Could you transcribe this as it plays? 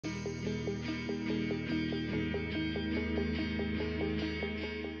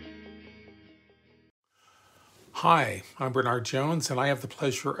Hi, I'm Bernard Jones, and I have the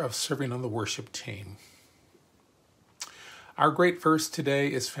pleasure of serving on the worship team. Our great verse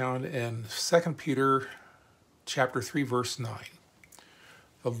today is found in 2 Peter chapter 3, verse 9.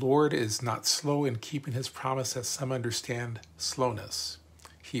 The Lord is not slow in keeping his promise, as some understand slowness.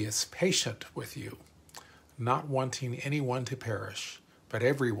 He is patient with you, not wanting anyone to perish, but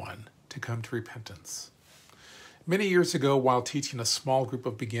everyone to come to repentance. Many years ago, while teaching a small group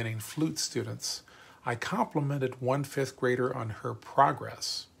of beginning flute students, I complimented one fifth grader on her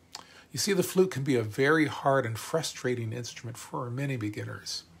progress. You see, the flute can be a very hard and frustrating instrument for many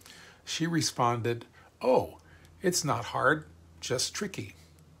beginners. She responded, "Oh, it's not hard, just tricky."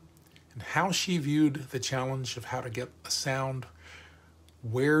 And how she viewed the challenge of how to get a sound,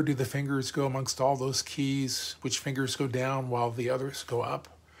 where do the fingers go amongst all those keys, which fingers go down while the others go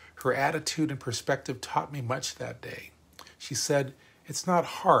up, her attitude and perspective taught me much that day. She said, "It's not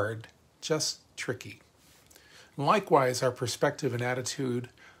hard, just tricky." And likewise, our perspective and attitude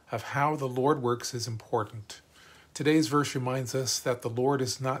of how the Lord works is important. Today's verse reminds us that the Lord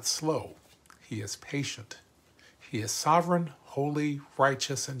is not slow. He is patient. He is sovereign, holy,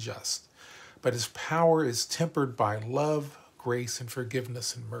 righteous, and just. But his power is tempered by love, grace, and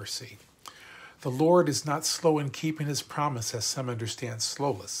forgiveness and mercy. The Lord is not slow in keeping his promise, as some understand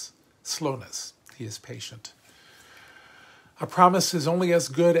slowness. He is patient. A promise is only as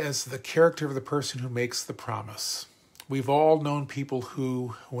good as the character of the person who makes the promise. We've all known people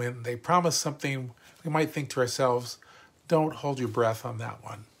who, when they promise something, we might think to ourselves, "Don't hold your breath on that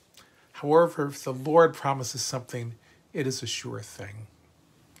one." However, if the Lord promises something, it is a sure thing.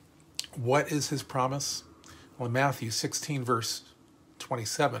 What is his promise? Well, in Matthew 16, verse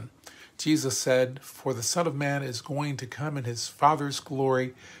 27, Jesus said, "For the Son of Man is going to come in his Father's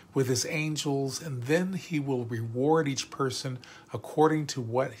glory with his angels, and then he will reward each person according to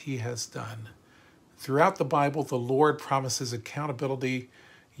what he has done." Throughout the Bible, the Lord promises accountability,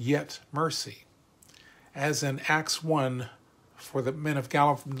 yet mercy. As in Acts 1, for the men of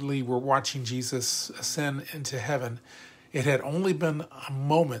Galilee were watching Jesus ascend into heaven, it had only been a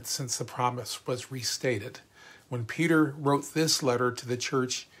moment since the promise was restated. When Peter wrote this letter to the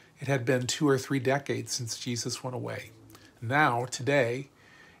church, it had been 2 or 3 decades since Jesus went away. Now, today,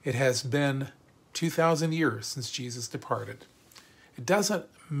 it has been 2,000 years since Jesus departed. It doesn't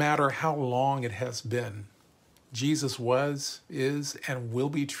matter how long it has been. Jesus was, is, and will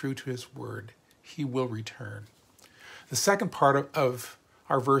be true to his word. He will return. The second part of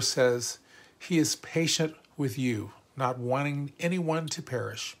our verse says, "He is patient with you, not wanting anyone to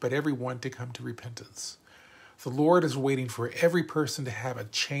perish, but everyone to come to repentance." The Lord is waiting for every person to have a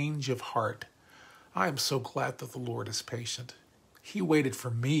change of heart. I am so glad that the Lord is patient. He waited for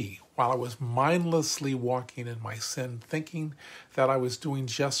me while I was mindlessly walking in my sin, thinking that I was doing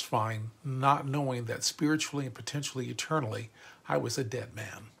just fine, not knowing that spiritually and potentially eternally, I was a dead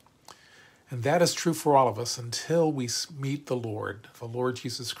man. And that is true for all of us until we meet the Lord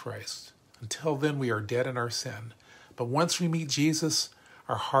Jesus Christ. Until then, we are dead in our sin. But once we meet Jesus,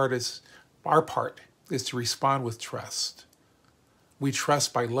 our part is to respond with trust. We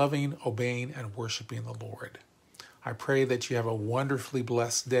trust by loving, obeying, and worshiping the Lord. I pray that you have a wonderfully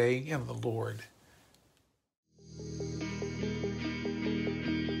blessed day in the Lord.